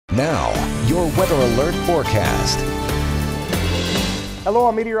Now, your weather alert forecast. Hello,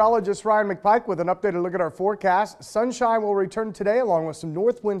 I'm meteorologist Ryan McPike with an updated look at our forecast. Sunshine will return today along with some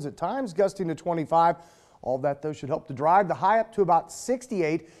north winds at times gusting to 25. All of that though should help to drive the high up to about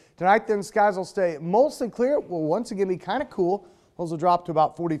 68. Tonight then skies will stay mostly clear. Will once again be kind of cool. Those will drop to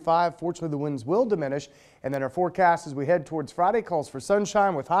about 45. Fortunately, the winds will diminish. And then our forecast as we head towards Friday calls for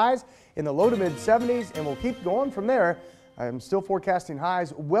sunshine with highs in the low to mid 70s, and we'll keep going from there. I'm still forecasting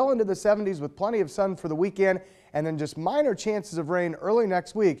highs well into the 70s with plenty of sun for the weekend, and then just minor chances of rain early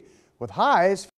next week with highs